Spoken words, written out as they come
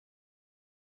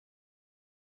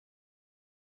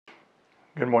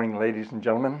Good morning, ladies and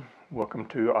gentlemen. Welcome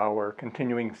to our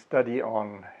continuing study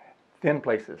on Thin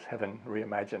Places, Heaven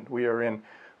Reimagined. We are in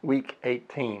week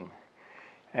 18,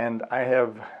 and I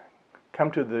have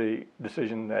come to the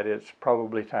decision that it's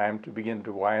probably time to begin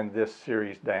to wind this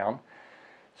series down.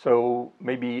 So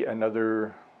maybe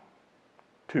another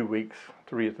 2 weeks,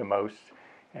 3 at the most,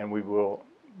 and we will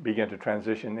begin to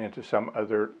transition into some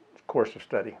other course of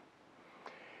study.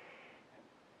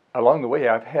 Along the way,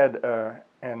 I've had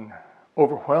an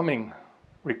overwhelming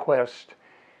request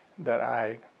that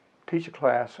I teach a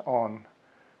class on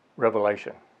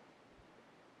Revelation.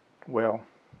 Well,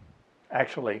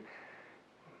 actually,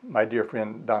 my dear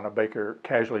friend Donna Baker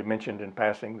casually mentioned in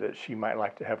passing that she might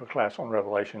like to have a class on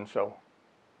Revelation, so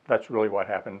that's really what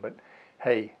happened. But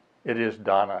hey, it is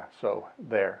Donna, so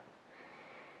there.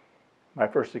 My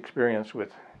first experience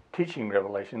with teaching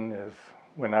Revelation is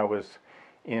when I was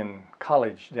in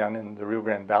college down in the Rio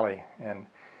Grande Valley, and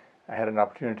I had an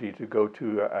opportunity to go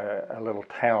to a little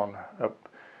town up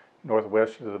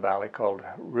northwest of the valley called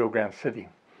Rio Grande City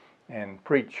and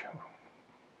preach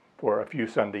for a few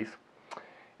Sundays.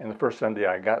 And the first Sunday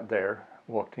I got there,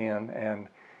 walked in and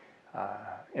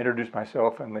introduced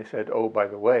myself, and they said, "Oh, by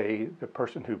the way, the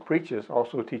person who preaches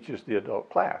also teaches the adult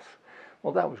class."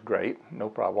 Well, that was great, no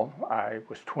problem. I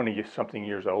was 20-something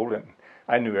years old and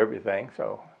I knew everything,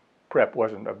 so prep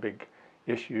wasn't a big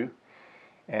issue.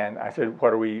 And I said,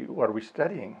 what are we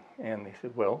studying? And they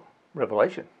said, well,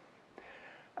 Revelation.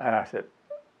 And I said,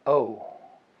 oh,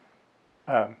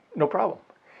 no problem.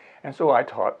 And so I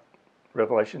taught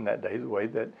Revelation that day the way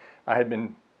that I had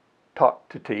been taught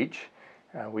to teach.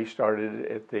 We started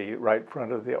at the right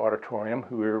front of the auditorium.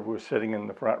 Whoever was sitting in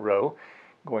the front row,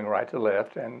 going right to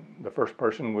left, and the first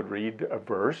person would read a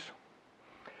verse.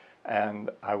 And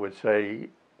I would say,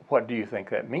 what do you think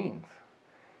that means?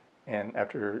 And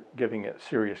after giving it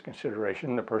serious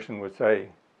consideration, the person would say,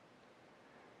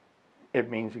 it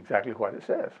means exactly what it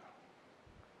says.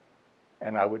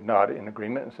 And I would nod in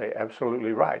agreement and say,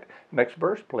 absolutely right. Next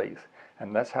verse, please.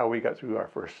 And that's how we got through our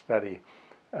first study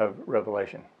of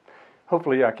Revelation.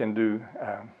 Hopefully I can do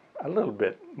a little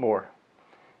bit more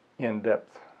in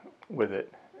depth with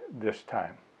it this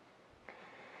time.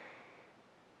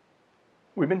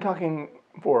 We've been talking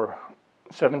for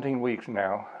 17 weeks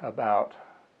now about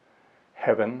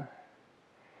heaven,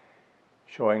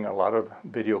 showing a lot of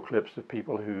video clips of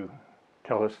people who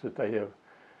tell us that they have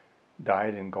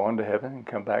died and gone to heaven and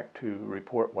come back to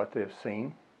report what they've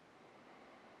seen.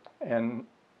 And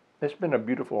it's been a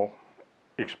beautiful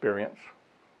experience.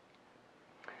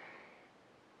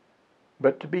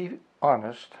 But to be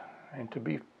honest and to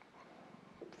be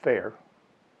fair,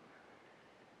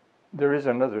 there is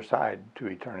another side to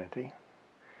eternity.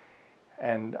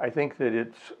 And I think that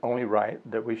it's only right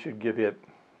that we should give it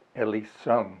at least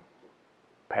some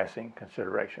passing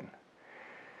consideration.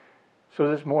 So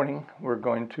this morning we're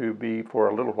going to be, for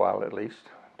a little while at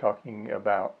least, talking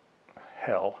about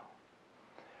hell.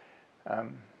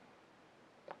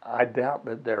 I doubt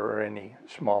that there are any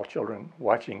small children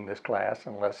watching this class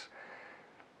unless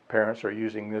parents are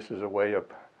using this as a way of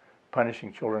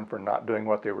punishing children for not doing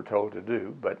what they were told to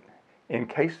do. But in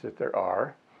case that there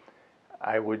are,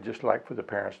 I would just like for the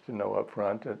parents to know up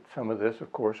front that some of this,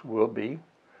 of course, will be,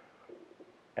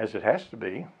 as it has to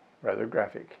be, rather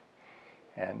graphic.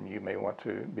 And you may want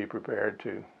to be prepared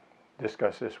to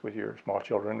discuss this with your small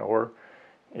children, or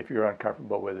if you're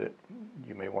uncomfortable with it,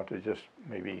 you may want to just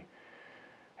maybe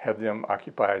have them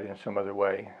occupied in some other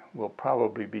way. We'll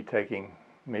probably be taking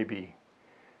maybe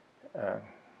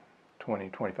 20,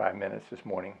 25 minutes this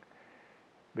morning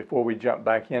before we jump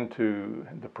back into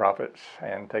the prophets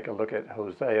and take a look at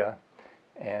Hosea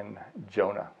and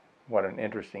Jonah. What an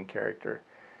interesting character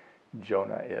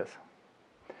Jonah is.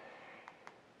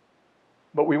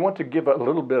 But we want to give a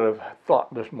little bit of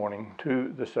thought this morning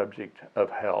to the subject of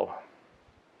hell.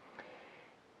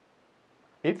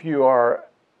 If you are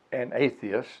an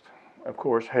atheist, of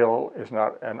course, hell is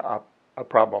not a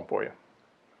problem for you.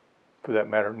 For that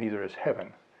matter, neither is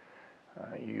heaven.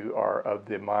 You are of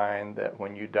the mind that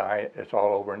when you die, it's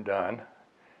all over and done.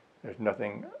 There's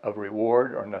nothing of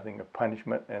reward or nothing of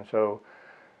punishment, and so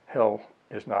hell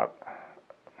is not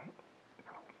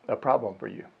a problem for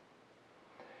you.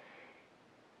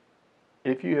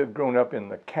 If you have grown up in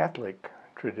the Catholic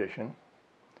tradition,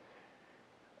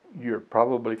 you're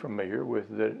probably familiar with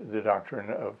the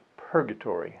doctrine of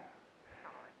purgatory.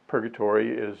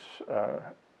 Purgatory is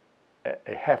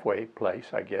a halfway place,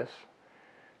 I guess,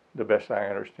 the best I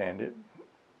understand it,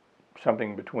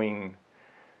 something between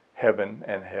heaven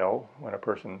and hell. When a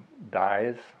person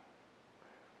dies,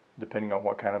 depending on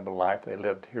what kind of a life they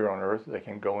lived here on earth, they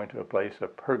can go into a place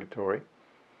of purgatory.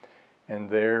 and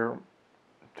there,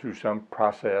 through some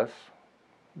process,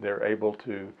 they're able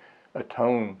to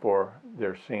atone for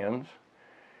their sins,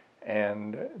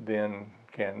 and then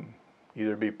can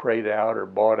either be prayed out or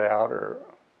bought out or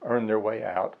earn their way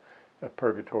out of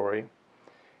purgatory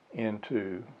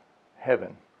into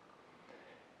heaven.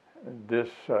 This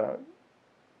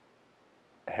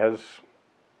has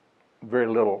very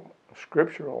little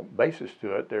scriptural basis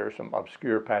to it. There are some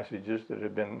obscure passages that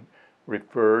have been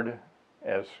referred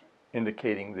as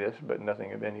indicating this, but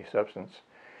nothing of any substance.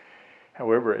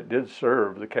 However, it did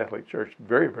serve the Catholic Church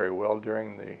very, very well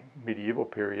during the medieval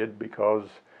period, because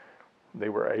they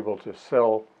were able to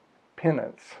sell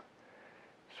penance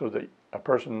so that a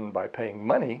person, by paying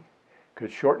money,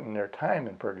 could shorten their time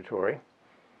in purgatory,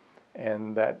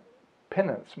 and that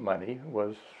penance money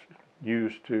was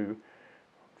used to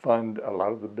fund a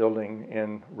lot of the building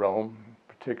in Rome,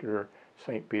 in particular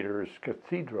St. Peter's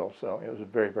Cathedral. So it was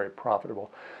very, very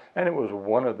profitable. And it was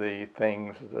one of the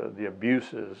things, the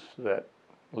abuses that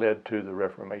led to the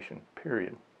Reformation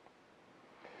period.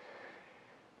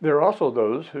 There are also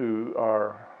those who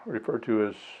are referred to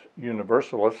as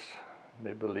universalists.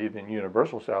 They believe in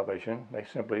universal salvation. They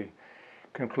simply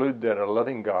conclude that a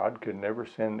loving God could never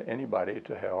send anybody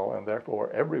to hell, and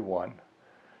therefore everyone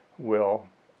will,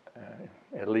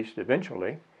 at least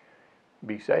eventually,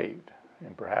 be saved,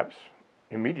 and perhaps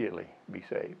immediately be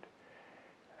saved.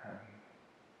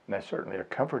 And that's certainly a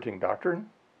comforting doctrine,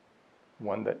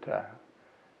 one that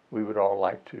we would all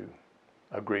like to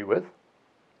agree with.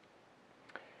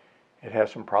 It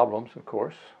has some problems, of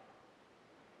course.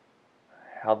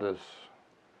 How does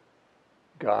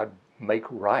God make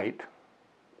right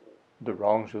the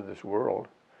wrongs of this world?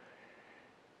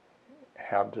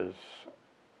 How does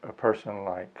a person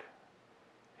like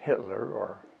Hitler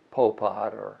or Pol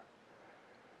Pot or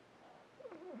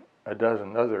a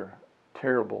dozen other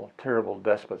terrible, terrible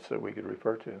despots that we could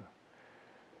refer to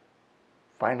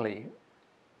finally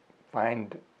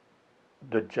find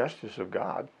the justice of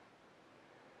God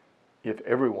if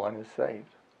everyone is saved?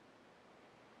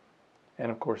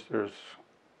 And of course, there's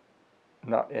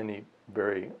not any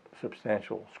very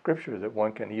substantial scripture that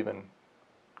one can even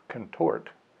contort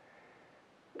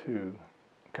to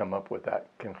come up with that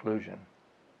conclusion.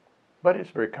 But it's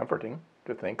very comforting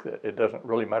to think that it doesn't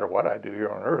really matter what I do here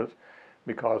on earth,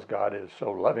 because God is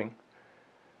so loving.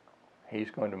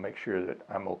 He's going to make sure that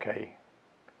I'm okay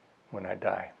when I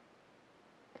die.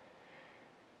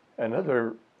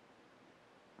 Another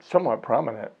somewhat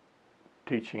prominent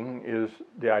teaching is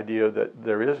the idea that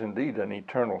there is indeed an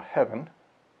eternal heaven,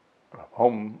 a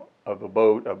home of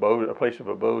abode, a place of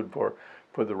abode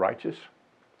for the righteous,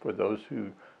 for those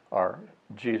who are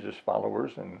Jesus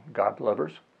followers and God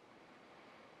lovers.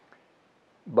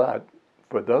 But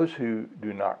for those who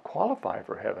do not qualify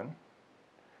for heaven,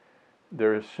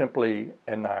 there is simply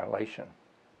annihilation.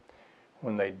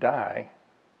 When they die,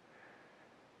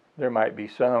 there might be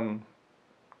some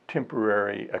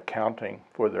temporary accounting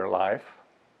for their life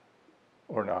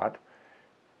or not,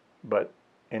 but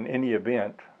in any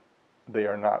event, they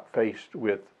are not faced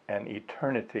with an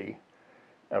eternity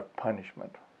of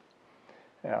punishment.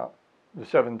 Now, the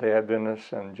Seventh-day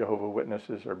Adventists and Jehovah's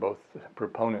Witnesses are both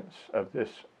proponents of this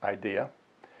idea.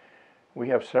 We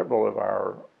have several of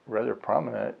our rather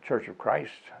prominent Church of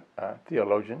Christ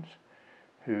theologians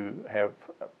who have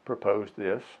proposed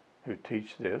this, who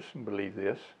teach this and believe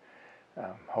this.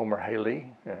 Homer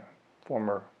Haley,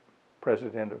 former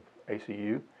president of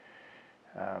ACU.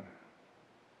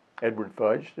 Edward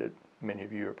Fudge, that many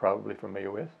of you are probably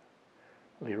familiar with.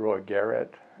 Leroy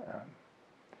Garrett,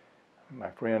 my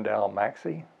friend Al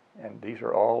Maxey, and these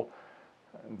are all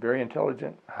very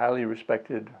intelligent, highly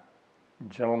respected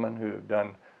gentlemen who have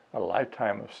done a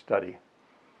lifetime of study.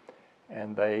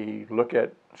 And they look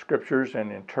at scriptures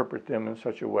and interpret them in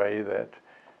such a way that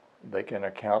they can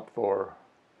account for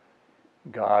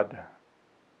God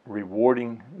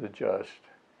rewarding the just,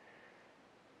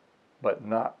 but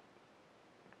not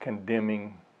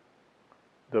condemning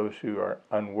those who are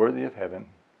unworthy of heaven,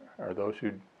 or those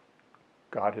who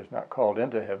God has not called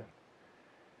into heaven,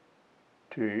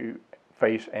 to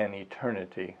face an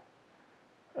eternity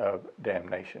of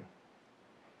damnation.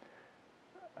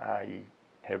 I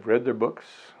have read their books.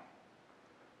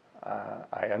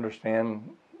 I understand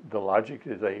the logic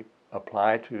that they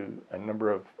apply to a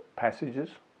number of passages.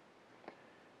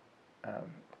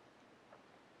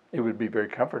 It would be very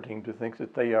comforting to think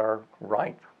that they are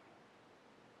right,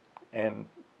 and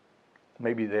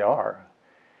maybe they are,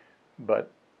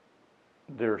 but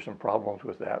there are some problems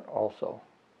with that also.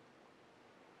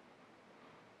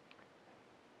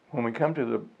 When we come to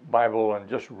the Bible and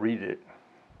just read it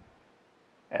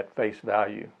at face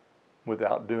value,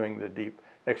 without doing the deep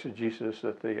exegesis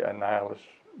that the annihilists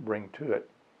bring to it.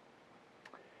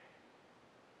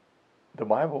 The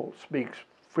Bible speaks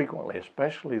frequently,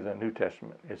 especially the New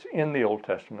Testament. It's in the Old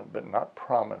Testament, but not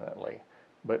prominently.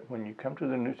 But when you come to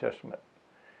the New Testament,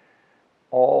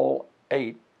 all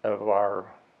 8 of our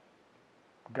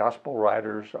gospel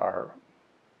writers, our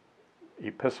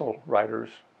epistle writers,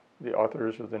 the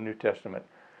authors of the New Testament,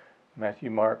 Matthew,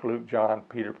 Mark, Luke, John,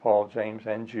 Peter, Paul, James,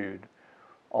 and Jude,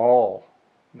 all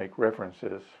make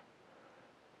references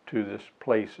to this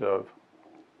place of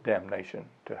damnation,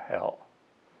 to hell.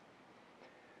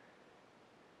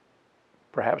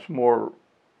 Perhaps more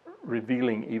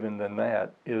revealing even than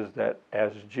that is that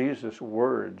as Jesus'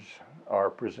 words are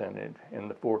presented in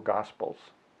the 4 Gospels,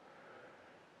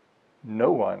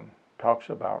 no one talks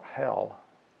about hell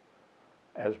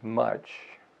as much,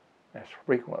 as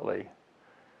frequently,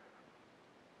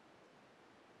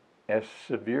 as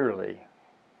severely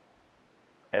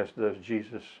as does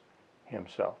Jesus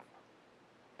himself.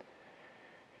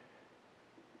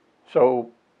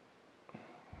 So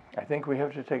I think we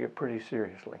have to take it pretty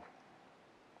seriously.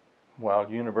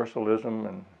 While universalism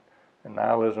and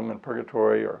nihilism and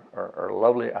purgatory are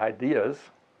lovely ideas,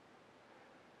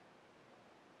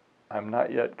 I'm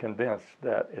not yet convinced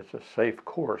that it's a safe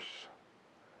course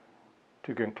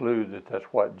to conclude that that's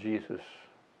what Jesus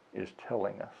is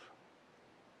telling us.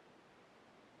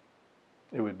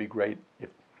 It would be great if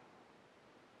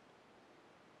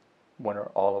one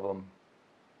or all of them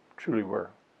truly were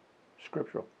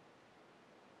scriptural.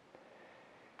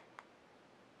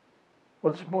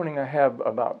 Well, this morning I have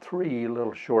about 3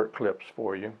 little short clips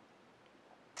for you.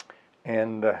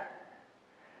 And the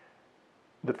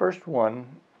first one,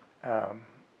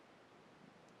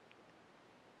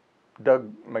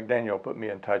 Doug McDaniel put me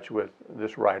in touch with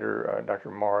this writer,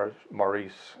 Dr.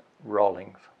 Maurice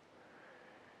Rawlings.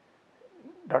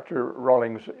 Dr.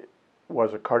 Rawlings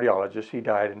was a cardiologist. He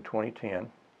died in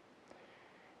 2010.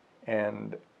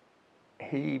 And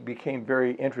he became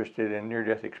very interested in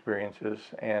near-death experiences,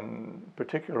 and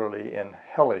particularly in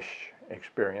hellish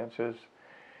experiences.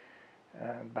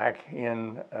 Back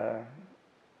in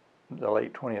the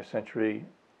late 20th century,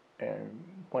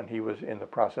 when he was in the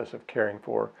process of caring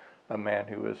for a man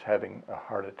who was having a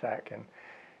heart attack.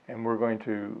 And we're going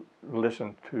to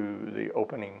listen to the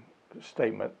opening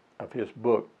statement of his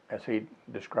book as he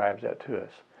describes that to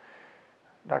us.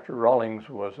 Dr. Rawlings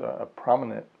was a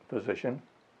prominent physician.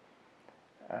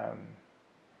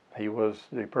 He was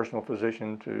the personal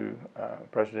physician to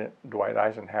President Dwight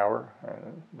Eisenhower,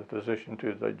 the physician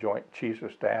to the Joint Chiefs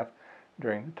of Staff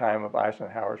during the time of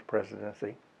Eisenhower's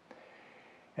presidency.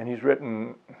 And he's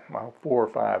written 4 or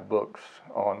 5 books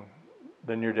on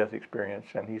the near-death experience,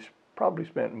 and he's probably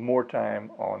spent more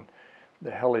time on the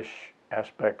hellish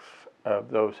aspects of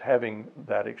those having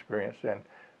that experience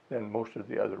than most of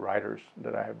the other writers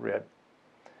that I have read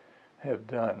have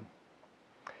done.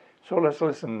 So let's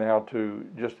listen now to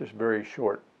just this very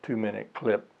short 2-minute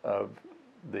clip of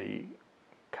the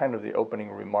kind of the opening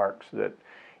remarks that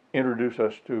introduce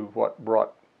us to what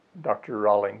brought Dr.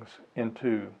 Rawlings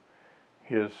into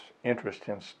his interest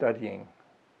in studying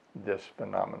this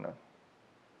phenomenon.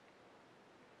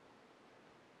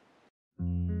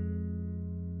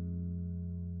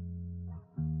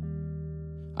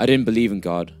 I didn't believe in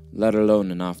God, let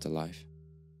alone an afterlife.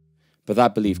 But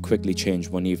that belief quickly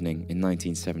changed one evening in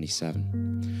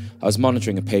 1977. I was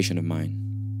monitoring a patient of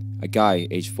mine, a guy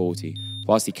aged 40,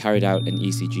 whilst he carried out an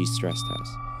ECG stress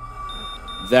test.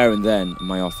 There and then, in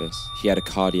my office, he had a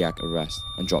cardiac arrest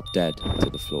and dropped dead to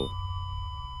the floor.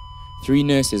 3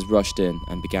 nurses rushed in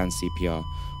and began CPR,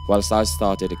 whilst I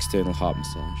started external heart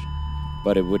massage,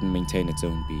 but it wouldn't maintain its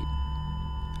own beat.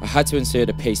 I had to insert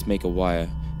a pacemaker wire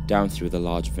down through the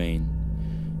large vein.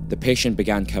 The patient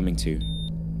began coming to,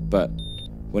 but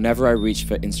whenever I reached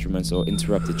for instruments or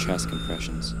interrupted chest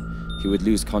compressions, he would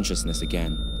lose consciousness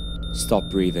again, stop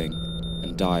breathing,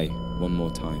 and die one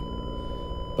more time.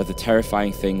 But the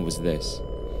terrifying thing was this.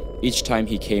 Each time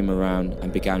he came around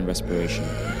and began respiration,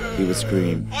 he would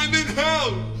scream, "I'm in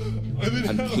hell! I'm in hell!"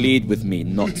 and plead with me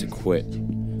not to quit.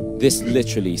 This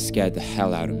literally scared the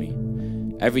hell out of me.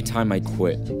 Every time I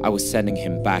quit, I was sending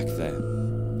him back there.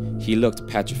 He looked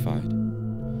petrified.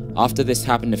 After this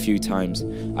happened a few times,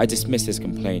 I dismissed his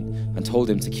complaint and told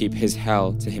him to keep his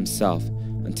hell to himself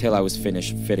until I was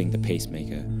finished fitting the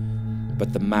pacemaker.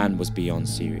 But the man was beyond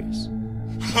serious.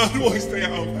 How do I stay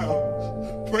out of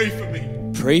hell? Pray for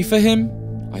me. Pray for him?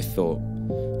 I thought.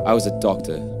 I was a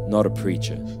doctor, not a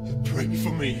preacher. Pray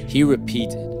for me. He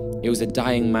repeated. It was a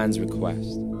dying man's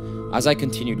request. As I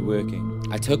continued working,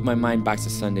 I took my mind back to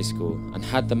Sunday school and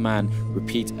had the man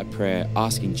repeat a prayer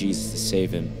asking Jesus to save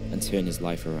him and turn his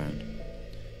life around.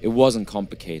 It wasn't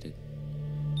complicated,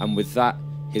 and with that,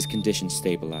 his condition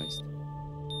stabilized.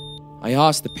 I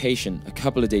asked the patient a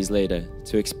couple of days later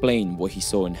to explain what he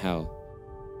saw in hell,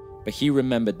 but he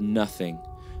remembered nothing,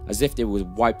 as if it was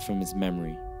wiped from his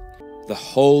memory. The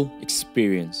whole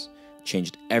experience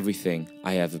changed everything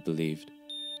I ever believed.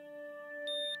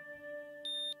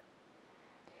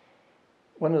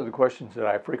 One of the questions that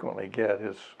I frequently get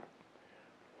is,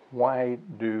 why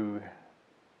do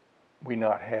we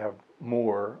not have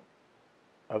more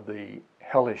of the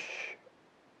hellish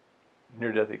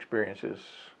near-death experiences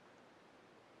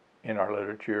in our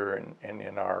literature and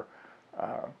in our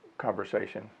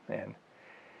conversation? And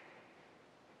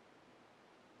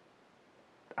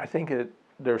I think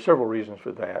there are several reasons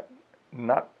for that.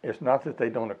 It's not that they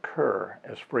don't occur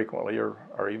as frequently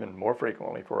or even more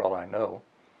frequently for all I know,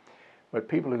 but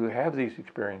people who have these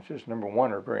experiences, number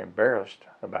one, are very embarrassed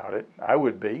about it. I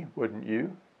would be, wouldn't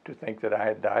you, to think that I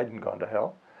had died and gone to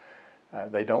hell.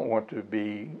 They don't want to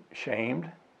be shamed.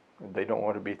 They don't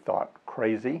want to be thought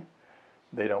crazy.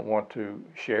 They don't want to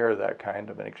share that kind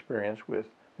of an experience with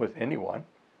anyone.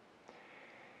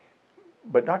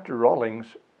 But Dr.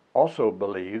 Rawlings also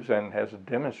believes and has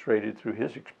demonstrated through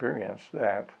his experience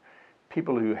that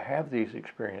people who have these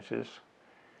experiences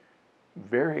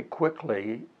very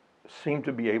quickly seem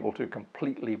to be able to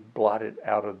completely blot it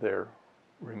out of their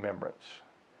remembrance.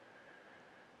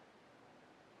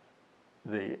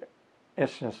 The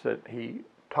instance that he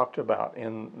talked about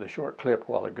in the short clip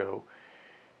a while ago,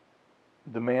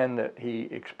 the man that he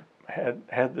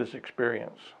had this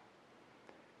experience,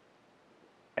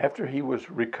 after he was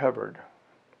recovered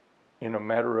in a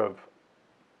matter of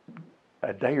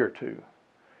a day or two,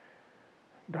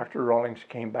 Dr. Rawlings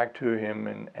came back to him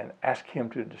and asked him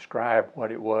to describe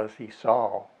what it was he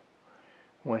saw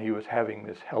when he was having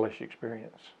this hellish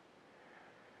experience.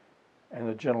 And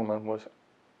the gentleman was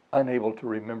unable to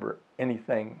remember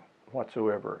anything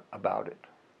whatsoever about it.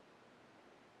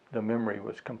 The memory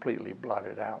was completely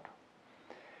blotted out.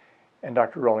 And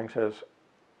Dr. Rawlings says,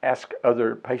 ask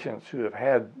other patients who have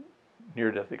had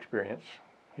near-death experience,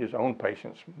 his own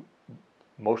patients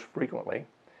most frequently,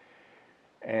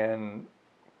 and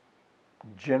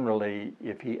generally,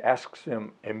 if he asks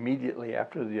them immediately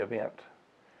after the event,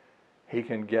 he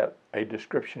can get a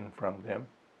description from them.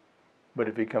 But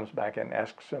if he comes back and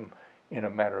asks them in a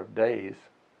matter of days,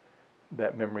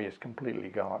 that memory is completely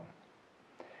gone.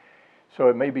 So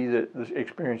it may be that this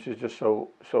experience is just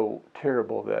so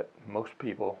terrible that most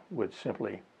people would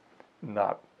simply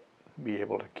not be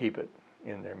able to keep it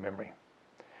in their memory.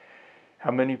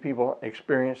 How many people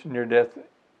experience near-death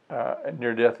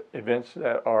events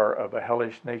that are of a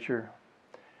hellish nature?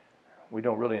 We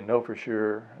don't really know for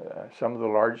sure. Some of the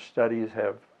large studies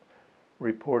have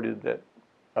reported that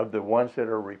of the ones that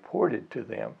are reported to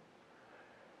them,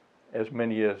 as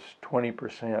many as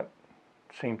 20%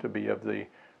 seem to be of the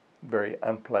very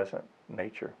unpleasant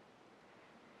nature.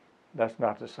 That's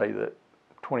not to say that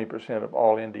 20% of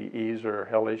all NDEs are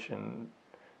hellish and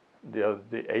the other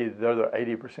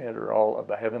 80% are all of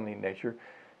a heavenly nature.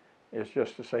 It's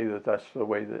just to say that that's the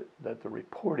way that the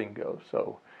reporting goes.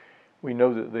 So we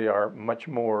know that they are much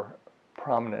more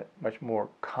prominent, much more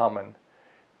common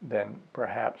than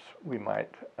perhaps we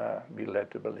might be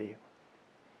led to believe.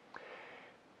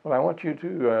 Well, I want you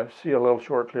to see a little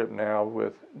short clip now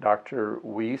with Dr.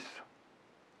 Weiss.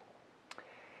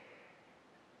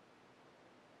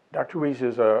 Dr. Weiss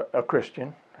is a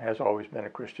Christian, has always been a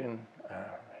Christian.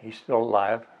 He's still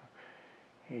alive.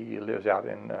 He lives out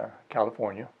in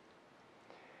California.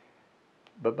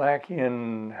 But back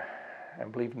in, I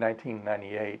believe,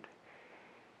 1998,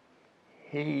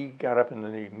 he got up in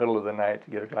the middle of the night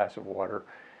to get a glass of water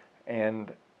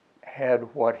and had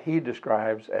what he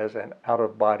describes as an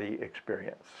out-of-body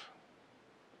experience,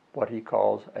 what he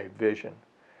calls a vision.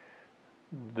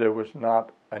 There was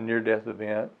not a near-death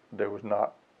event. There was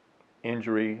not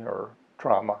injury or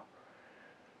trauma.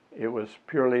 It was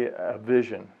purely a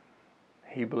vision,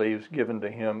 he believes, given to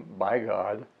him by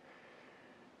God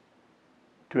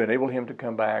to enable him to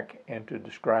come back and to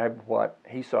describe what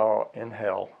he saw in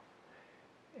hell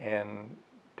and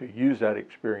to use that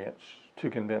experience to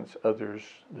convince others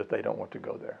that they don't want to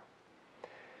go there.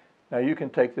 Now, you can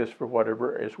take this for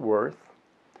whatever it's worth.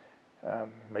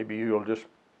 Maybe you'll just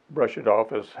brush it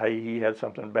off as, hey, he had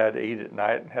something bad to eat at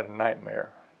night and had a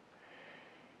nightmare.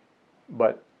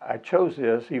 But I chose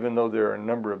this, even though there are a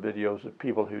number of videos of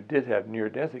people who did have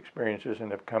near-death experiences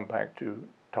and have come back to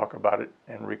talk about it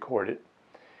and record it.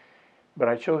 But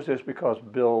I chose this because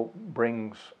Bill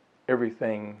brings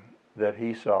everything that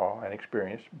he saw and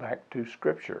experienced back to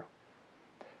Scripture.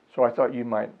 So I thought you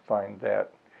might find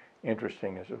that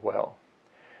interesting as well.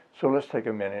 So let's take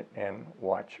a minute and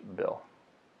watch Bill.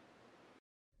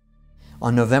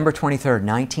 On November 23rd,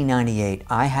 1998,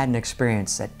 I had an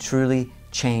experience that truly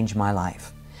changed my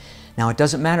life. Now, it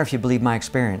doesn't matter if you believe my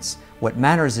experience. What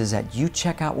matters is that you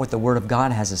check out what the Word of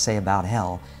God has to say about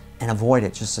hell and avoid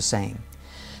it just the same.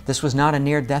 This was not a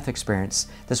near-death experience.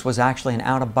 This was actually an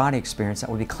out-of-body experience that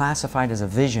would be classified as a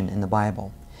vision in the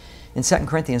Bible. In 2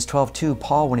 Corinthians 12:2,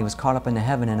 Paul, when he was caught up into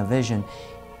heaven in a vision,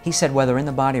 he said whether in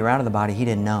the body or out of the body, he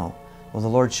didn't know. Well, the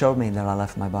Lord showed me that I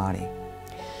left my body.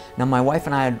 Now, my wife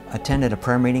and I had attended a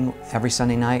prayer meeting every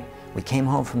Sunday night. We came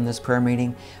home from this prayer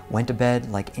meeting, went to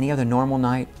bed like any other normal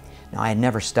night. Now, I had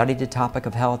never studied the topic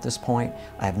of hell at this point.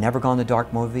 I have never gone to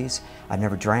dark movies. I've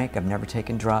never drank. I've never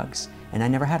taken drugs. And I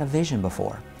never had a vision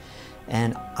before.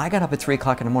 And I got up at 3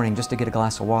 o'clock in the morning just to get a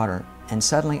glass of water. And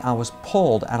suddenly I was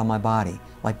pulled out of my body,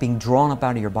 like being drawn up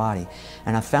out of your body.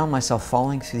 And I found myself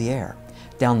falling through the air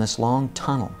down this long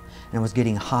tunnel. And it was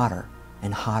getting hotter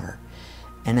and hotter.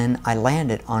 And then I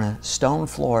landed on a stone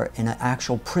floor in an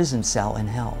actual prison cell in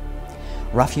hell.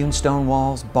 Rough-hewn stone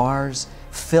walls, bars,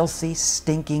 filthy,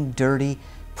 stinking, dirty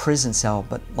prison cell,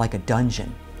 but like a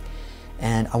dungeon.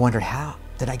 And I wondered, how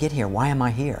did I get here? Why am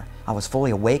I here? I was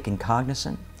fully awake and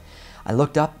cognizant. I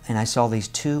looked up and I saw these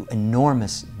two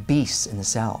enormous beasts in the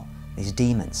cell, these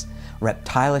demons,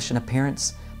 reptilish in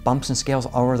appearance, bumps and scales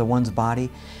all over the one's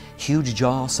body, huge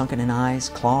jaw, sunken in eyes,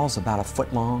 claws about a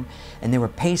foot long, and they were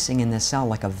pacing in this cell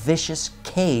like a vicious,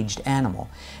 caged animal,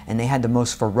 and they had the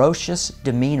most ferocious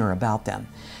demeanor about them.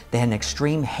 They had an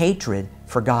extreme hatred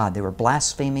for God. They were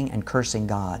blaspheming and cursing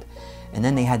God. And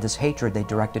then they had this hatred they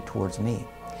directed towards me.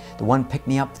 The one picked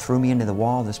me up, threw me into the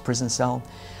wall of this prison cell.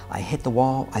 I hit the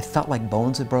wall. I felt like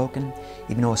bones had broken.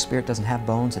 Even though a spirit doesn't have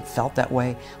bones, it felt that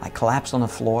way. I collapsed on the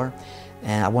floor,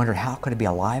 and I wondered, how could I be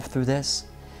alive through this?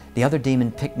 The other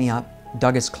demon picked me up,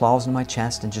 dug his claws in my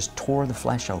chest, and just tore the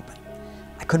flesh open.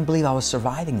 I couldn't believe I was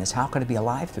surviving this. How could I be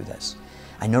alive through this?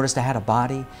 I noticed I had a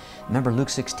body. Remember Luke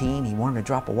 16? He wanted a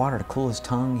drop of water to cool his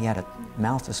tongue. He had a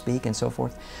mouth to speak and so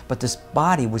forth. But this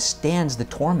body withstands the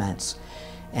torments.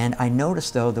 And I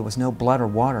noticed, though, there was no blood or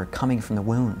water coming from the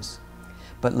wounds.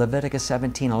 But Leviticus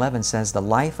 17:11 says, the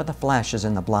life of the flesh is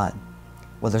in the blood.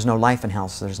 Well, there's no life in hell,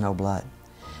 so there's no blood.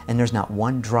 And there's not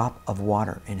one drop of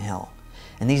water in hell.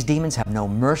 And these demons have no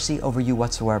mercy over you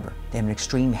whatsoever. They have an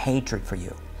extreme hatred for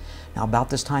you. Now, about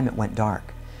this time, it went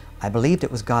dark. I believed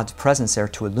it was God's presence there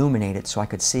to illuminate it so I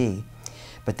could see.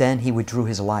 But then He withdrew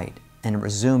His light, and it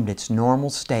resumed its normal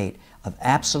state of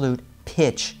absolute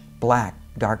pitch black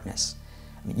darkness.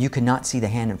 I mean, you could not see the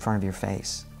hand in front of your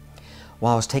face.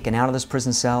 While I was taken out of this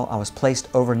prison cell, I was placed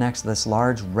over next to this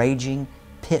large, raging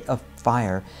pit of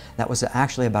fire that was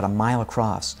actually about a mile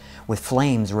across, with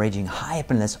flames raging high up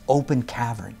in this open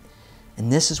cavern.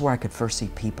 And this is where I could first see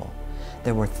people.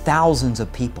 There were thousands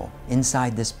of people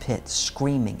inside this pit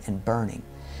screaming and burning.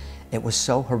 It was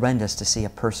so horrendous to see a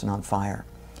person on fire.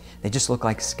 They just looked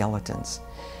like skeletons.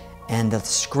 And the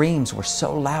screams were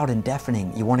so loud and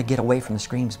deafening. You want to get away from the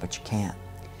screams, but you can't.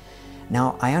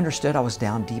 Now, I understood I was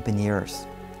down deep in the earth.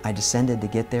 I descended to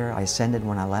get there. I ascended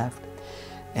when I left.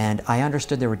 And I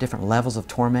understood there were different levels of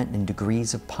torment and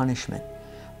degrees of punishment.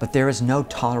 But there is no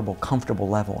tolerable, comfortable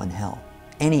level in hell.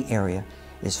 Any area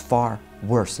is far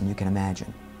worse than you can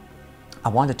imagine. I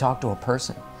wanted to talk to a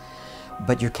person,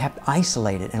 but you're kept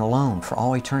isolated and alone for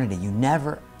all eternity. You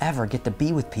never, ever get to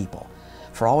be with people.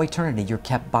 For all eternity, you're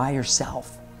kept by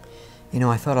yourself. You know,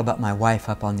 I thought about my wife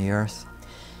up on the earth,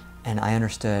 and I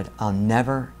understood I'll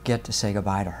never get to say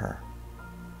goodbye to her.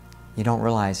 You don't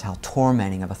realize how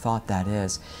tormenting of a thought that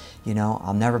is. You know,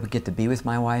 I'll never get to be with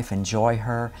my wife, enjoy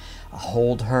her,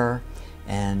 hold her,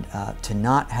 and to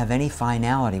not have any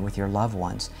finality with your loved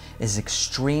ones is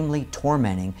extremely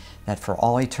tormenting, that for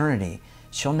all eternity,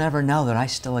 she'll never know that I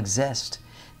still exist,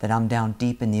 that I'm down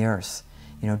deep in the earth.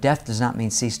 You know, death does not mean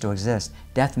cease to exist.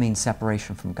 Death means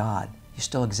separation from God. You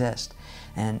still exist.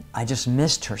 And I just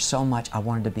missed her so much. I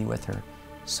wanted to be with her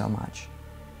so much.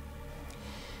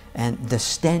 And the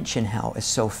stench in hell is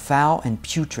so foul and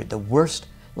putrid, the worst,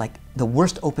 like the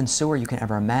worst open sewer you can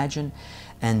ever imagine.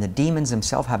 And the demons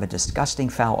themselves have a disgusting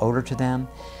foul odor to them,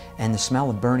 and the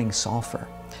smell of burning sulfur.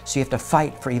 So you have to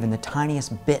fight for even the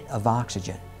tiniest bit of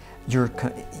oxygen. You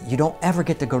don't ever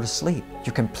get to go to sleep.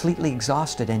 You're completely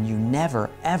exhausted, and you never,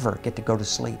 ever get to go to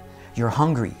sleep. You're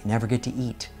hungry, you never get to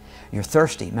eat. You're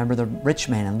thirsty. Remember the rich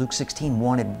man in Luke 16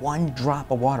 wanted one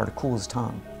drop of water to cool his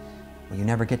tongue. Well, you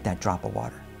never get that drop of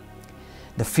water.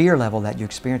 The fear level that you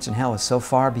experience in hell is so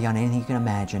far beyond anything you can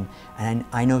imagine, and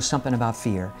I know something about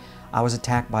fear. I was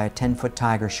attacked by a 10-foot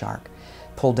tiger shark,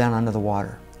 pulled down under the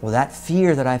water. Well, that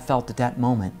fear that I felt at that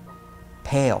moment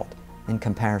paled in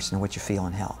comparison to what you feel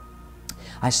in hell.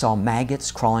 I saw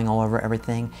maggots crawling all over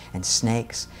everything, and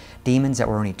snakes, demons that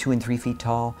were only 2 and 3 feet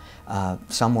tall,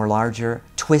 some were larger,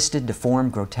 twisted,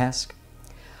 deformed, grotesque.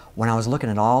 When I was looking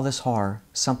at all this horror,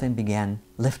 something began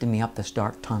lifting me up this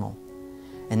dark tunnel.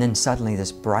 And then suddenly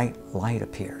this bright light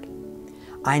appeared.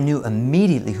 I knew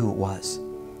immediately who it was.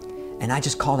 And I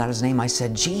just called out his name. I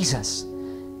said, "Jesus."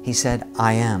 He said,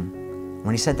 "I am."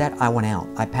 When he said that, I went out.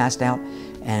 I passed out,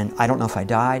 and I don't know if I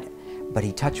died, but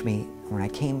he touched me. When I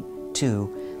came to,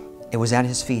 it was at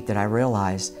his feet that I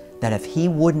realized that if he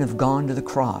wouldn't have gone to the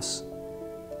cross,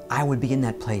 I would be in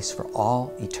that place for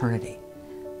all eternity.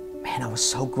 Man, I was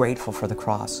so grateful for the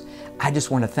cross. I just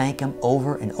want to thank him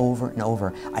over and over and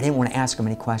over. I didn't want to ask him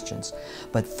any questions,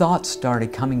 but thoughts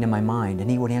started coming to my mind, and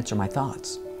he would answer my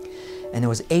thoughts. And there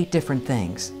was 8 different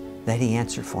things that he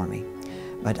answered for me.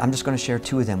 But I'm just going to share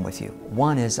 2 of them with you.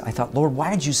 One is, I thought, "Lord, why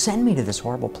did you send me to this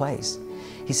horrible place?"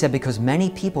 He said, "Because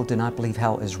many people do not believe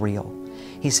hell is real."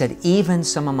 He said, "Even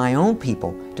some of my own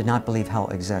people did not believe hell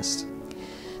exists."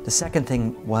 The second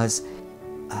thing was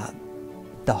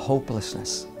the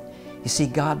hopelessness. You see,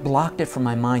 God blocked it from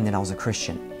my mind that I was a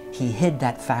Christian. He hid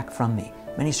that fact from me.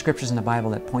 Many scriptures in the Bible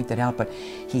that point that out, but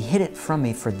He hid it from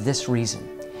me for this reason.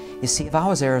 You see, if I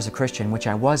was there as a Christian, which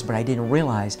I was, but I didn't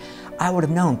realize, I would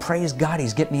have known, praise God,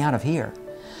 He's getting me out of here.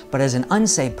 But as an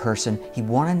unsaved person, He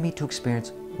wanted me to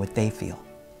experience what they feel.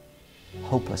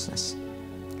 Hopelessness.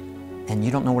 And you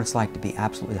don't know what it's like to be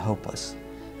absolutely hopeless.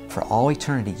 For all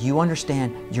eternity, you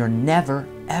understand you're never,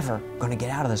 ever going to get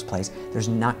out of this place. There's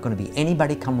not going to be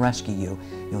anybody come rescue you.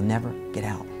 You'll never get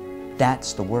out.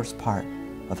 That's the worst part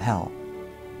of hell.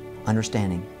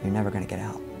 Understanding you're never going to get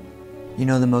out. You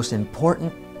know, the most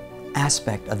important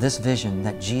aspect of this vision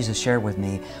that Jesus shared with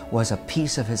me was a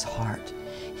piece of His heart.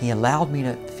 He allowed me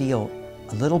to feel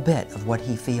a little bit of what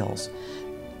He feels.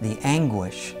 The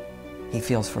anguish He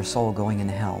feels for a soul going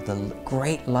into hell. The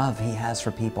great love He has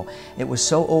for people. It was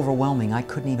so overwhelming I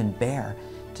couldn't even bear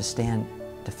to stand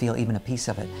to feel even a piece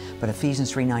of it. But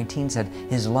Ephesians 3:19 said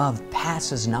His love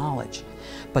passes knowledge.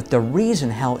 But the reason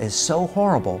hell is so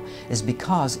horrible is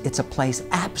because it's a place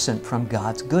absent from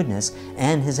God's goodness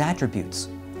and His attributes.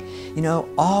 You know,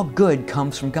 all good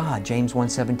comes from God, James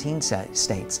 1:17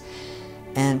 states.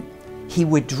 And He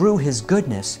withdrew His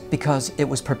goodness because it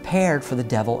was prepared for the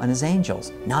devil and his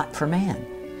angels, not for man.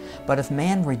 But if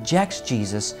man rejects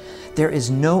Jesus, there is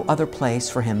no other place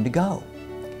for him to go.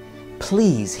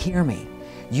 Please hear me.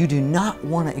 You do not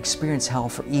want to experience hell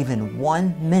for even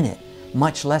 1 minute,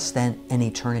 much less than an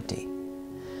eternity.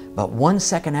 But 1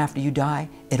 second after you die,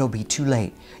 it'll be too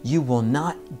late. You will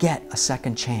not get a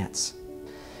second chance.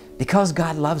 Because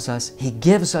God loves us, He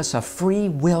gives us a free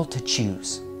will to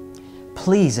choose.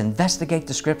 Please investigate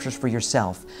the scriptures for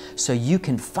yourself so you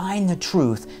can find the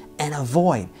truth and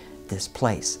avoid this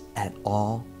place at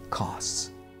all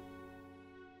costs.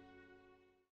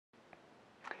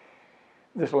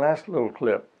 This last little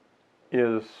clip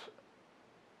is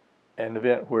an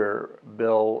event where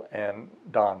Bill and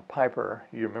Don Piper,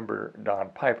 you remember Don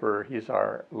Piper, he's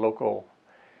our local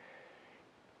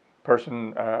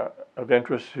person of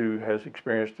interest who has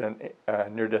experienced a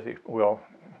near-death, well,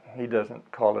 he doesn't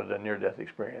call it a near-death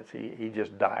experience. He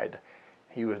just died.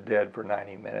 He was dead for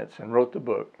 90 minutes and wrote the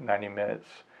book, 90 Minutes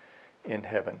in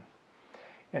Heaven.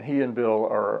 And he and Bill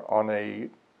are on a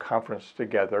conference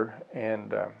together,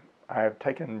 and I've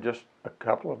taken just a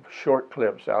couple of short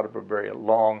clips out of a very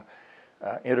long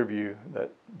interview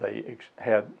that they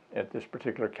had at this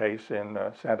particular case in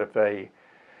Santa Fe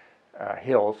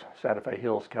Hills,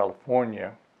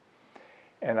 California.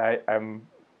 And I'm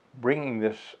bringing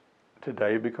this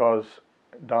today because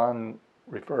Don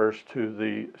refers to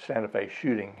the Santa Fe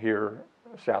shooting here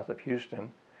south of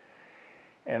Houston.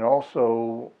 And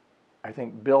also, I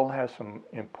think Bill has some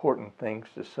important things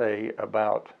to say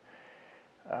about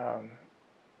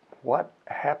what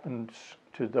happens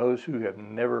to those who have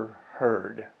never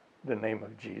heard the name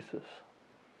of Jesus.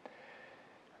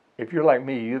 If you're like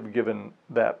me, you've given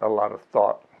that a lot of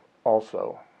thought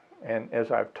also. And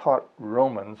as I've taught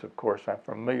Romans, of course, I'm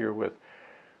familiar with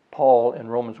Paul in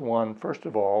Romans 1, first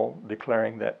of all,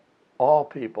 declaring that all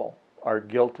people are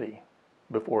guilty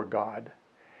before God.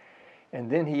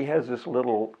 And then he has this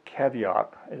little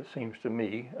caveat, it seems to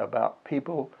me, about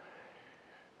people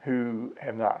who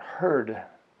have not heard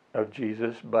of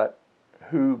Jesus, but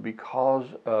who, because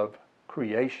of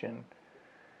creation,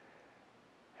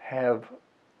 have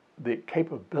the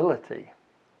capability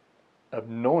of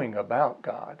knowing about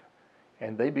God,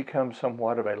 and they become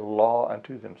somewhat of a law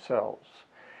unto themselves.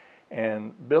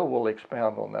 And Bill will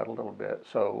expound on that a little bit.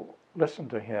 So listen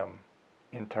to him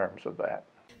in terms of that.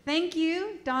 Thank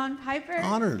you, Don Piper.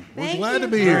 Honored. We're Thank glad you, to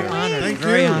be here. Please. Thank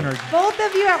Very you. honored. Both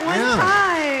of you at one Yeah.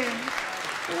 time.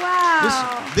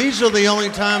 Wow. These are the only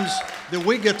times that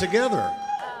we get together.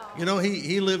 You know,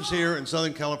 he lives here in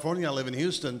Southern California. I live in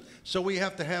Houston. So we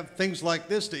have to have things like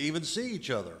this to even see each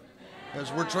other as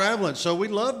we're traveling. So we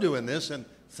love doing this, and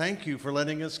thank you for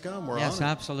letting us come. We're Yes, honored.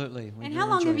 absolutely. We And do how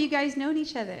long enjoy have it. you guys known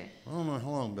each other? I don't know how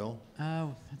long, Bill.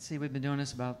 Oh, let's see. We've been doing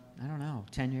this about, I don't know,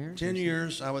 10 years? 10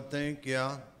 years, I would think.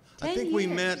 Yeah. I 10 think we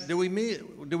years. met. Did we meet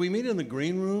in the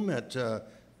green room at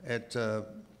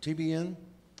TBN?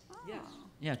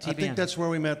 Yeah, TBN. I think that's where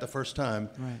we met the first time.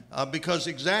 Right. Because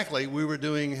exactly, we were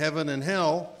doing heaven and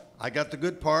hell. I got the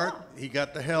good part. He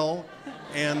got the hell.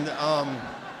 And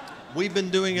we've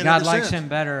been doing it God ever likes since. him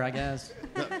better, I guess.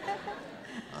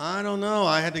 I don't know.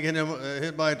 I had to get him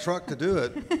hit by a truck to do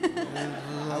it.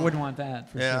 I wouldn't want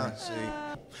that, for Yeah, sure. see.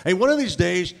 Hey, one of these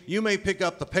days, you may pick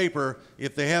up the paper,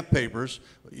 if they have papers.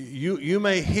 You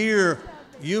may hear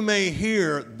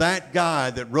that guy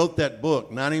that wrote that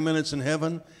book, 90 Minutes in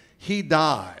Heaven. He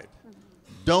died.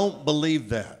 Don't believe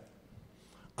that.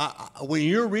 When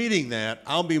you're reading that,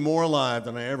 I'll be more alive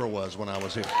than I ever was when I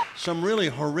was here. Some really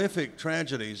horrific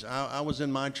tragedies. I was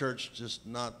in my church just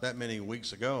not that many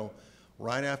weeks ago,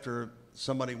 right after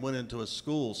somebody went into a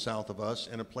school south of us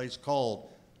in a place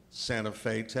called Santa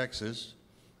Fe, Texas,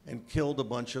 and killed a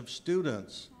bunch of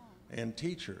students and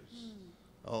teachers.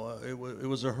 Oh, it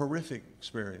was a horrific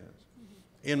experience.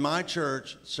 In my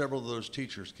church, several of those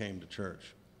teachers came to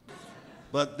church.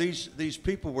 But these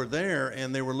people were there,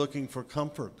 and they were looking for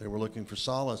comfort. They were looking for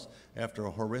solace after a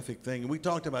horrific thing. And we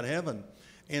talked about heaven,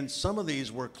 and some of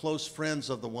these were close friends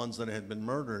of the ones that had been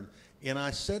murdered. And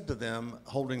I said to them,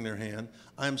 holding their hand,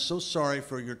 I'm so sorry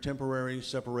for your temporary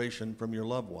separation from your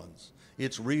loved ones.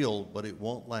 It's real, but it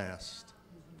won't last.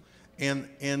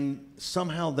 And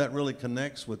somehow that really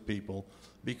connects with people,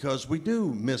 because we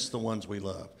do miss the ones we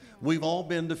love. We've all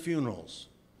been to funerals.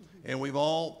 And we've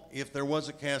all, if there was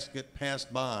a casket,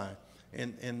 passed by,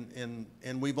 and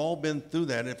we've all been through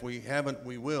that. If we haven't,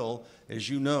 we will. As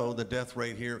you know, the death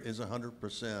rate here is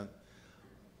 100%.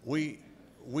 We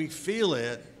feel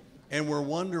it, and we're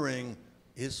wondering,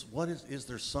 is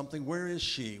there something? Where is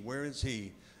she? Where is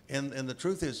he? And the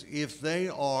truth is, if they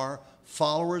are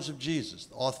followers of Jesus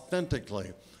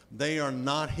authentically, they are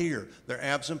not here. They're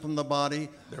absent from the body.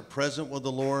 They're present with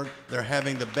the Lord. They're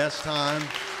having the best time.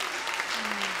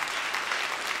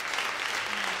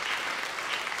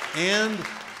 And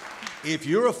if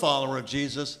you're a follower of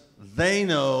Jesus, they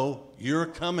know you're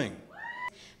coming.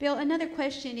 Bill, another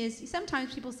question is,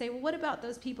 sometimes people say, well, what about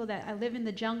those people that live in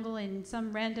the jungle in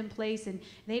some random place and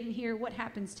they didn't hear? What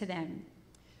happens to them?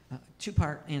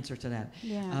 Two-part answer to that.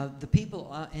 Yeah. The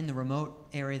people in the remote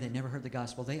area that never heard the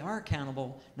gospel, they are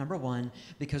accountable, number one,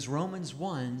 because Romans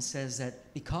 1 says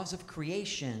that because of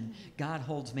creation, God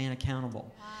holds man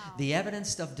accountable. Wow. The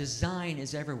evidence of design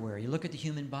is everywhere. You look at the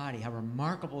human body, how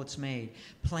remarkable it's made,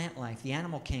 plant life, the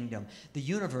animal kingdom, the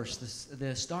universe,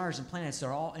 the stars and planets,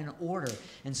 they're all in order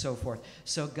and so forth.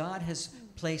 So God has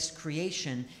placed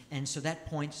creation, and so that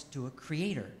points to a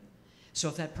creator. So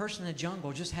if that person in the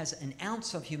jungle just has an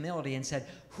ounce of humility and said,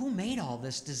 who made all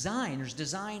this design? There's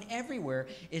design everywhere.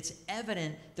 It's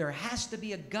evident there has to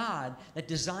be a God that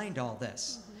designed all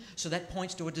this. So that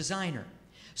points to a designer.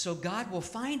 So God will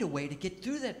find a way to get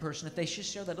through that person. If they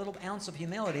just show that little ounce of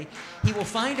humility, he will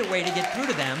find a way to get through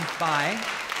to them by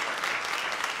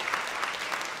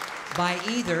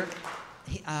either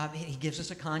he gives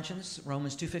us a conscience.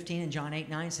 Romans 2:15 and John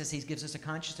 8:9 says he gives us a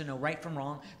conscience to know right from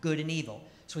wrong, good and evil.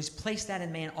 So he's placed that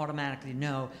in man automatically to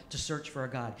know to search for a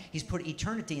God. He's put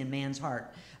eternity in man's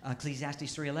heart,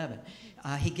 Ecclesiastes 3:11.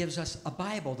 He gives us a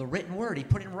Bible, the written word. He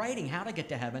put in writing how to get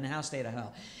to heaven and how to stay to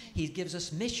hell. He gives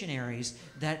us missionaries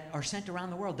that are sent around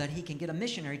the world that he can get a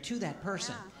missionary to that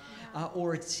person.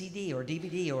 Or a CD or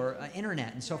DVD or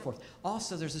internet and so forth.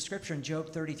 Also, there's a scripture in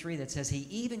Job 33 that says he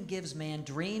even gives man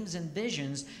dreams and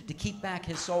visions to keep back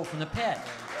his soul from the pit.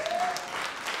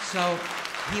 So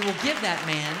he will give that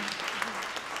man,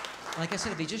 like I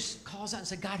said, if he just calls out and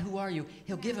says, God, who are you?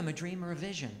 He'll give him a dream or a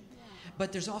vision.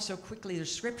 But there's also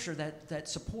there's scripture that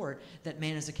support that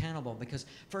man is accountable, because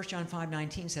 1 John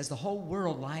 5:19 says the whole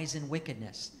world lies in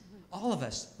wickedness. All of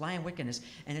us lie in wickedness.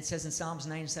 And it says in Psalms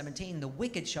 9:17, the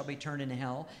wicked shall be turned into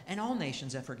hell, and all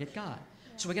nations that forget God.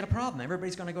 So we got a problem.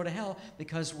 Everybody's going to go to hell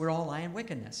because we're all lying in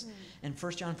wickedness. And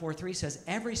 1 John 4:3 says,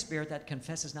 every spirit that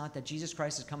confesses not that Jesus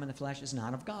Christ has come in the flesh is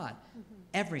not of God.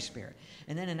 Every spirit.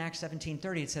 And then in Acts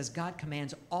 17:30 it says, God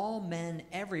commands all men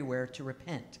everywhere to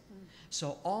repent.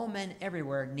 So all men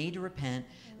everywhere need to repent.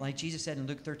 Like Jesus said in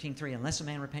Luke 13:3, unless a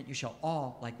man repent, you shall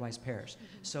all likewise perish.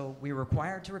 So we're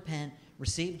required to repent,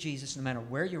 receive Jesus no matter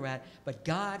where you're at. But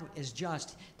God is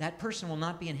just. That person will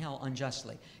not be in hell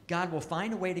unjustly. God will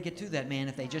find a way to get through that man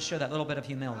if they just show that little bit of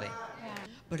humility.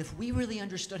 But if we really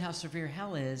understood how severe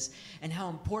hell is and how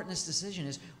important this decision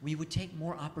is, we would take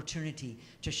more opportunity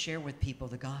to share with people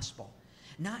the gospel.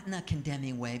 Not in a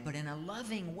condemning way, but in a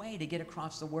loving way to get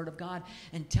across the Word of God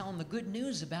and tell them the good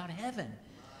news about heaven.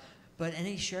 And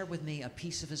he shared with me a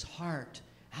piece of his heart,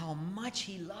 how much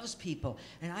he loves people.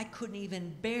 And I couldn't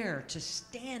even bear to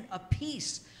stand a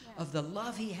piece of the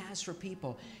love he has for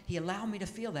people. He allowed me to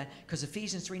feel that because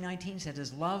Ephesians 3:19 said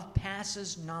his love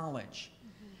passes knowledge.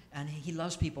 And he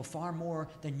loves people far more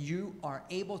than you are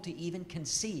able to even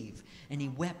conceive. And he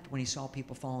wept when he saw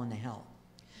people fall into hell.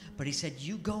 But he said,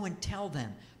 you go and tell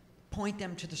them, point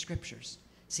them to the Scriptures.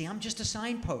 See, I'm just a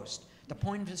signpost to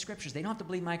point them to the Scriptures. They don't have to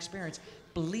believe my experience.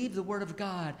 Believe the Word of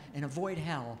God and avoid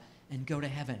hell and go to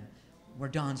heaven where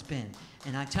Don's been.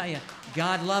 And I tell you,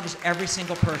 God loves every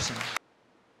single person.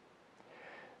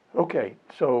 Okay,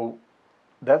 so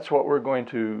that's what we're going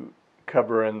to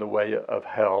cover in the way of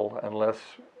hell, unless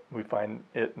we find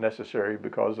it necessary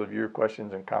because of your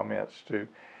questions and comments to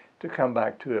come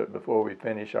back to it before we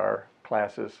finish our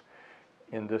classes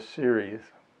in this series.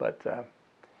 But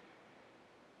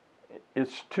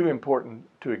it's too important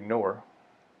to ignore,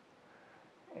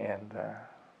 and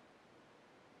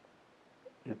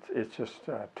it's just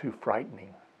too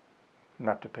frightening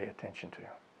not to pay attention to.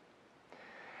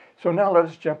 So now let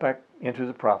us jump back into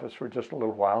the prophets for just a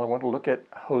little while. I want to look at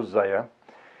Hosea.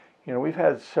 You know, we've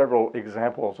had several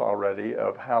examples already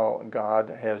of how God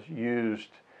has used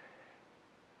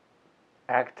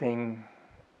acting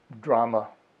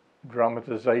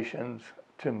dramatizations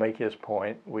to make his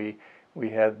point. We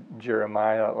had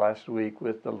Jeremiah last week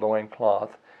with the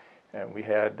loincloth, and we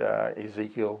had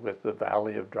Ezekiel with the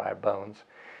valley of dry bones.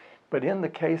 But in the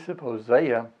case of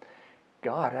Hosea,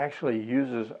 God actually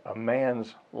uses a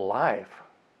man's life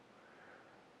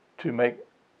to make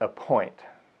a point,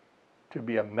 to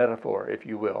be a metaphor, if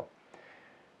you will,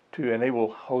 to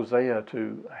enable Hosea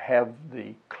to have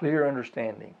the clear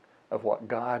understanding of what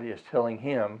God is telling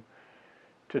him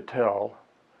to tell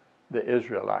the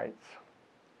Israelites.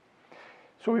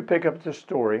 So we pick up the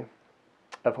story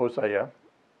of Hosea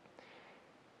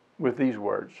with these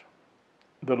words.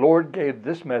 The Lord gave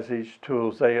this message to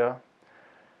Hosea,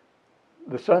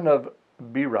 the son of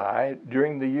Beeri,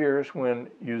 during the years when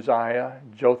Uzziah,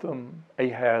 Jotham,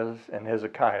 Ahaz, and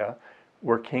Hezekiah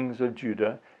were kings of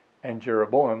Judah, and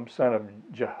Jeroboam, son of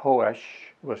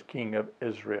Jehoash, was king of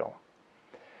Israel.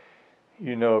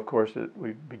 You know, of course, that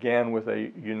we began with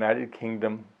a united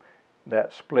kingdom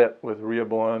that split with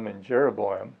Rehoboam and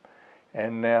Jeroboam,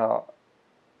 and now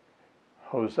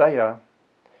Hosea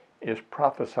is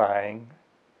prophesying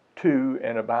to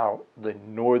and about the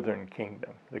northern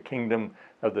kingdom, the kingdom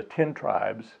of the 10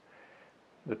 tribes,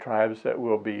 the tribes that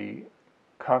will be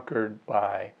conquered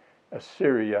by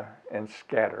Assyria and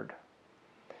scattered.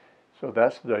 So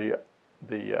that's the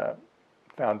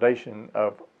foundation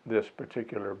of this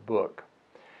particular book.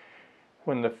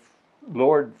 When the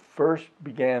Lord first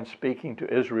began speaking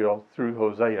to Israel through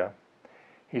Hosea,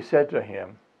 he said to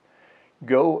him,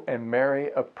 "Go and marry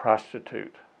a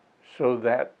prostitute, so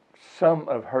that some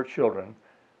of her children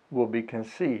will be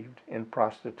conceived in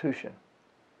prostitution."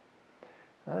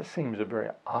 Now, that seems a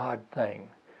very odd thing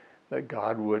that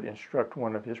God would instruct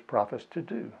one of his prophets to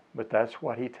do, but that's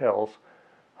what he tells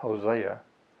Hosea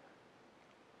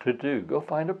to do. Go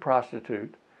find a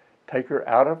prostitute, take her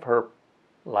out of her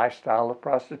lifestyle of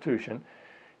prostitution,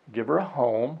 give her a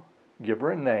home, give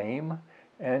her a name,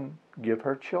 and give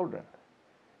her children.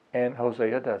 And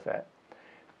Hosea does that.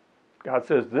 God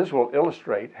says this will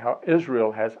illustrate how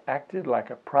Israel has acted like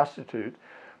a prostitute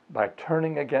by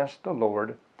turning against the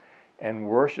Lord and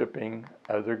worshiping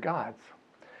other gods.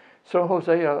 So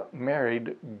Hosea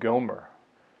married Gomer,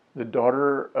 the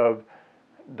daughter of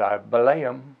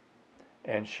Diblaim,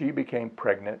 and she became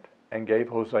pregnant and gave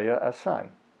Hosea a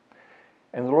son.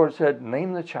 And the Lord said,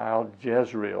 "Name the child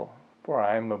Jezreel, for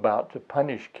I am about to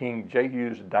punish King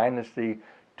Jehu's dynasty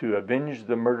to avenge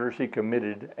the murders he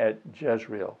committed at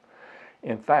Jezreel.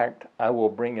 In fact, I will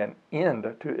bring an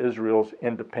end to Israel's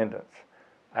independence.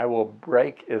 I will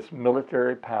break its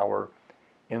military power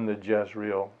in the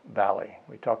Jezreel Valley."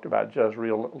 We talked about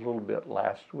Jezreel a little bit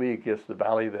last week. It's the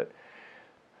valley that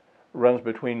runs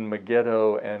between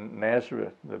Megiddo and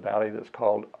Nazareth, the valley that's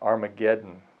called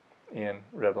Armageddon in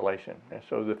Revelation. And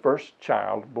so the first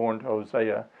child born to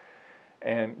Hosea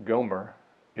and Gomer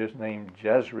is named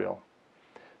Jezreel.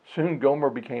 Soon Gomer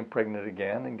became pregnant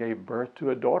again and gave birth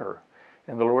to a daughter.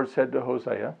 And the Lord said to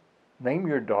Hosea, name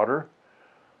your daughter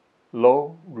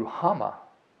Lo Ruhamah,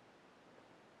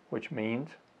 which means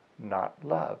not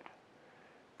loved.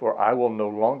 For I will no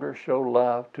longer show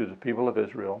love to the people of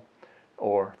Israel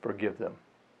or forgive them.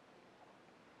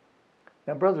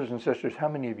 Now, brothers and sisters, how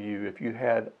many of you, if you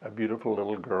had a beautiful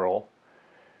little girl,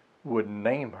 would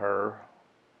name her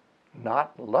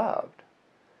not loved?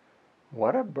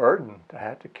 What a burden to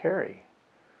have to carry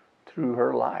through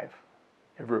her life.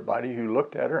 Everybody who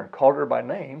looked at her and called her by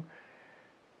name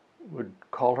would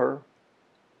call her,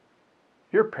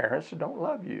 your parents don't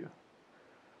love you.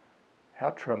 How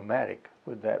traumatic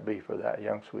would that be for that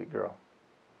young, sweet girl?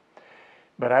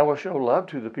 But I will show love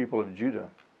to the people of Judah.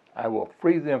 I will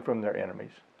free them from their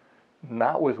enemies,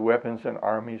 not with weapons and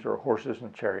armies or horses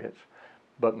and chariots,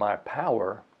 but my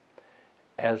power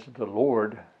as the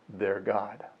Lord their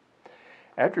God.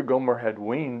 After Gomer had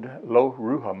weaned Lo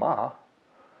Ruhamah,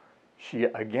 she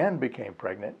again became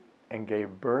pregnant and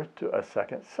gave birth to a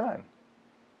second son.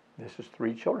 This is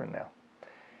 3 children now.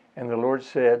 And the Lord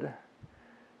said,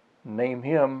 name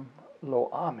him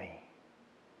Lo-Ami,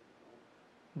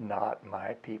 not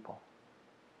my people.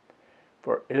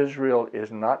 For Israel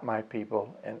is not my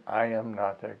people, and I am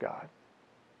not their God.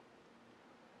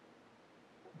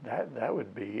 That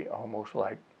would be almost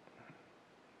like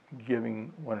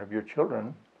giving one of your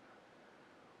children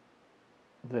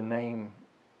the name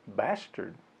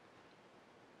bastard,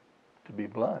 to be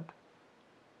blunt.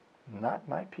 Not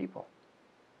my people.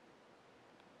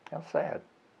 How sad.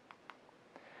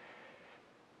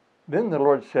 Then the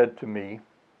Lord said to me,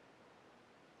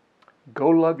 go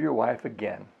love your wife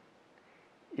again,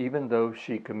 even though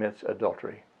she commits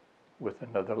adultery with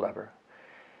another lover.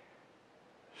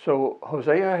 So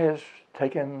Hosea has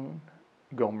taken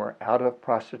Gomer out of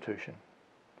prostitution,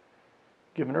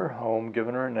 given her a home,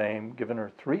 given her a name, given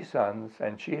her 3 sons,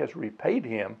 and she has repaid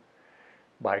him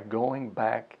by going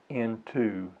back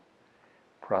into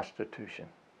prostitution.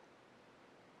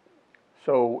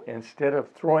 So instead of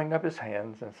throwing up his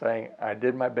hands and saying, I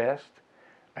did my best,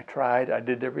 I tried, I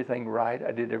did everything right,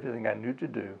 I did everything I knew to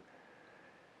do,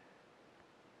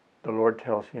 the Lord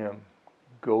tells him,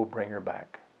 go bring her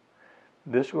back.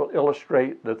 This will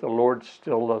illustrate that the Lord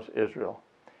still loves Israel,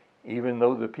 even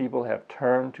though the people have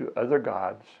turned to other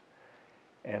gods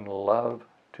and love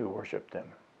to worship them.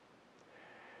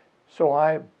 So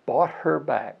I bought her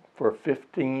back for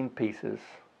 15 pieces,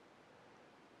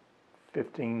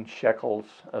 15 shekels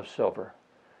of silver,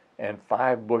 and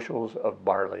 5 bushels of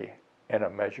barley, and a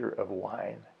measure of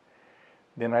wine.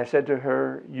 Then I said to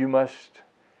her, you must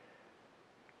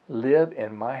live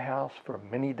in my house for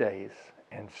many days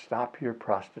and stop your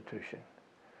prostitution.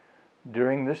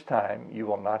 During this time, you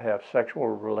will not have sexual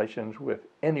relations with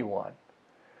anyone,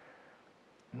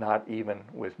 not even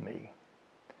with me.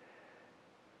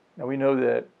 Now we know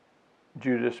that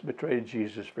Judas betrayed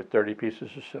Jesus for 30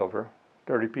 pieces of silver.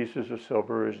 30 pieces of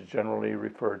silver is generally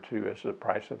referred to as the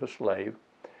price of a slave.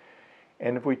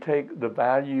 And if we take the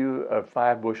value of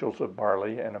 5 bushels of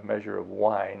barley and a measure of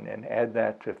wine and add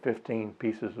that to 15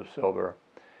 pieces of silver,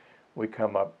 we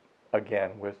come up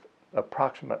again with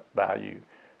approximate value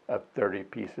of 30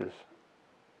 pieces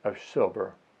of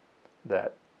silver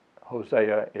that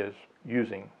Hosea is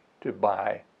using to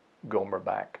buy Gomer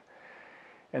back.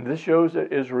 And this shows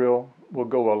that Israel will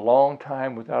go a long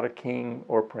time without a king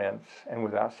or prince and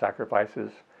without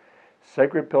sacrifices,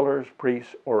 sacred pillars,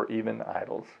 priests, or even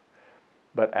idols.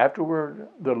 But afterward,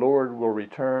 the Lord will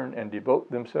return and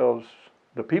devote themselves,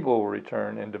 the people will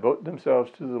return and devote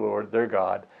themselves to the Lord, their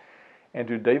God, and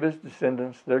to David's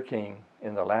descendants, their king,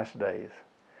 in the last days.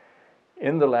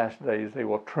 In the last days, they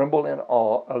will tremble in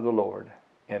awe of the Lord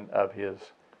and of his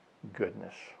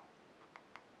goodness.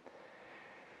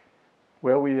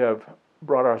 Well, we have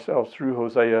brought ourselves through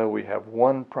Hosea. We have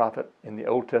one prophet in the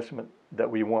Old Testament that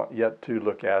we want yet to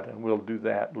look at, and we'll do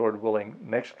that, Lord willing,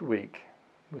 next week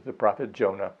with the prophet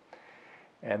Jonah.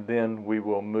 And then we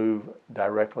will move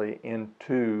directly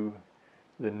into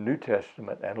the New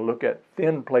Testament and look at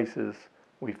thin places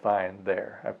we find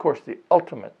there. Of course, the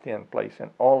ultimate thin place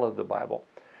in all of the Bible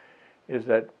is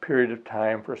that period of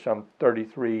time for some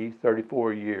 33,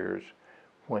 34 years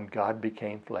when God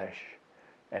became flesh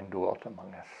and dwelt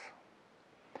among us.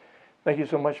 Thank you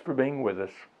so much for being with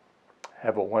us.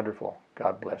 Have a wonderful,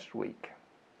 God-blessed week.